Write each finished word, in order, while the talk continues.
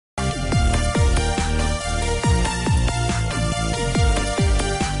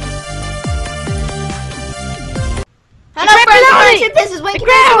Attention, this is Winky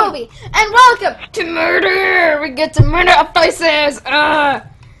Movie, and welcome to Murder! We get to murder up places! My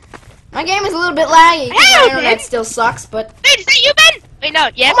game is a little bit laggy, because my internet still sucks, but... Wait, is that you, Ben? Wait, no,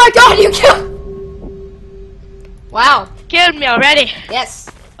 yeah. Oh my god, you killed... Wow. Killed me already. Yes.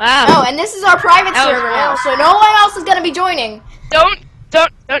 Wow. Oh, and this is our private server now, so no one else is gonna be joining. Don't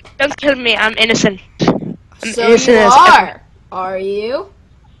kill me, I'm innocent. I'm So innocent you as are you?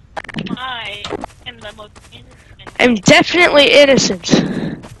 I am the most innocent. I'm definitely innocent.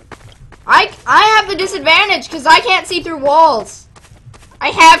 I have the disadvantage, because I can't see through walls. I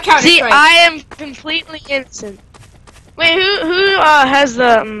have Counter-Strike. See, I am completely innocent. Wait, who has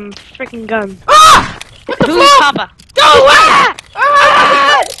the freaking gun? Ah! What the Who's fuck? Papa? Go away!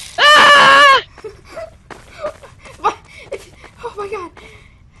 Ah! Ah! Oh my god.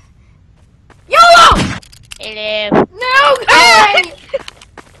 YOLO! Hello. No, Garry!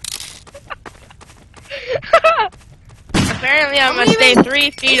 Apparently, I must leaving. stay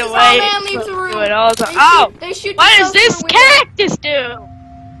 3 feet This is away. how man leaves the room. Do it all the They Oh! shoot- they shoot What does themselves this through a window. cactus do?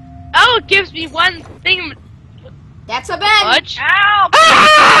 Oh, it gives me one thing. That's a Ben. Fudge. Ow!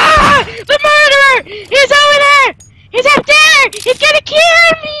 Ah! The murderer! He's over there! He's up there! He's gonna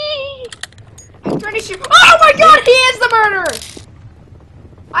kill me! I'm trying to shoot. Oh my god, he is the murderer!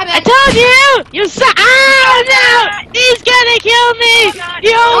 I I bet. told you! You saw. Oh no! He's gonna kill me! God.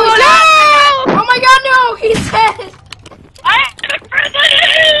 You Oh, no! oh my god, no! He's dead! I'm the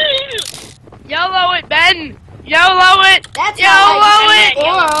president! YOLO it, Ben! YOLO it! That's YOLO not it!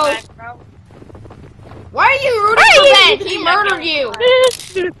 Whoa! Why are you rooting for Ben? He murdered you!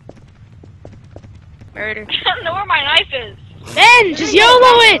 Murder. I don't know where my knife is. Ben, just You're gonna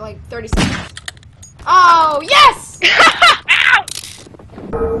YOLO get back it! in, like 30 seconds. Oh, yes! Ow!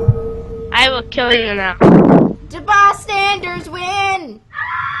 I will kill you now. The bystanders win!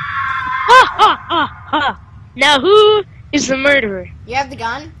 Ha ha ha ha! Now who is the murderer? You have the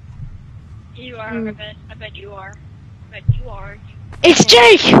gun? You are, I bet you are. I bet you are. It's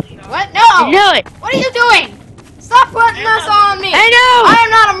Jake! What? No! I know it! What are you doing? Stop putting this on me! I know! I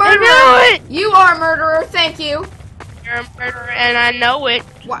am not a murderer! I know it! You are a murderer, thank you. You're a murderer and I know it.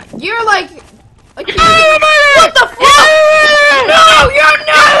 What? You're like... I'm a murderer! What the fuck? No, you're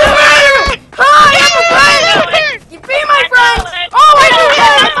not a murderer! Hi, I'm a friend! You be my friend! Oh, I killed him!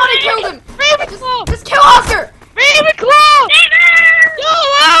 I thought I killed him! Ravenclaw! Just kill Oscar! Ravenclaw!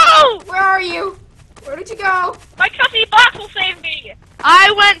 YOLO! Where are you? Where did you go? My trusty box will save me!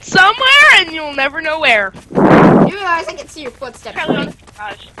 I went somewhere and you'll never know where. You realize I can see your footsteps. Probably on the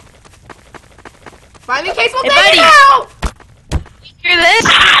garage. Find the case, we'll Hey, take it buddy. out! Hear this?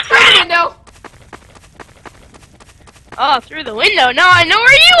 Through the window. Oh, through the window. No, I know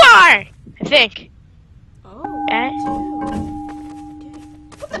where you are! I think. Oh. Eh?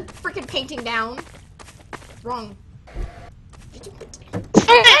 Put the freaking painting down. Wrong. Did you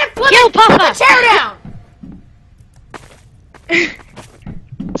put Kill the Papa! chair down?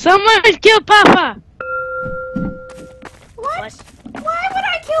 Someone kill Papa! What? Why would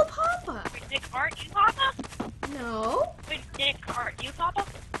I kill Papa? Wait, Nick, aren't you Papa? No. Wait, Nick, aren't you Papa?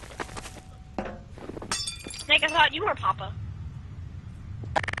 Nick, I thought you were Papa.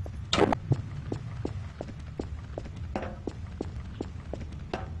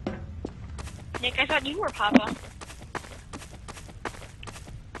 Nick, I thought you were Papa.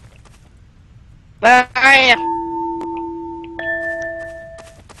 Where are you?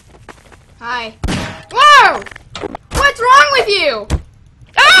 Hi. Whoa! What's wrong with you?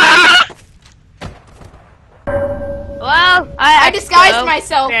 Ah! Well, I disguised well,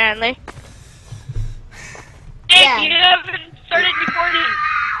 myself. Apparently. Nick, Yeah. you haven't started recording.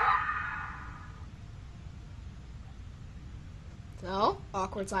 No.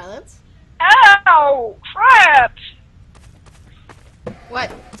 Awkward silence. Ow! Crap!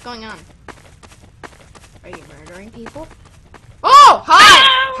 What's going on? Are you murdering people? Oh!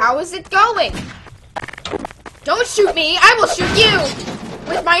 Hi! How is it going? Don't shoot me! I will shoot you!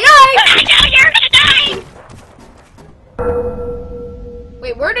 With my knife! I know you're gonna die!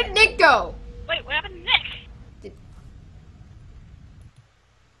 Wait, where did Nick go? Wait, what happened to Nick?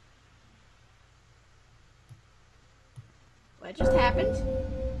 What just happened?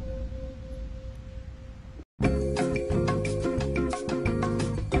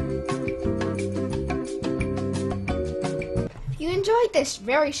 If you enjoyed this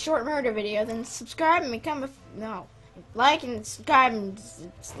very short murder video, then subscribe and become a like and subscribe and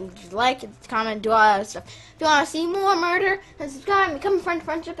like and comment, do all that stuff. If you want to see more murder, then subscribe and become a friend of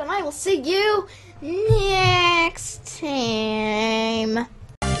friendship, and I will see you next time.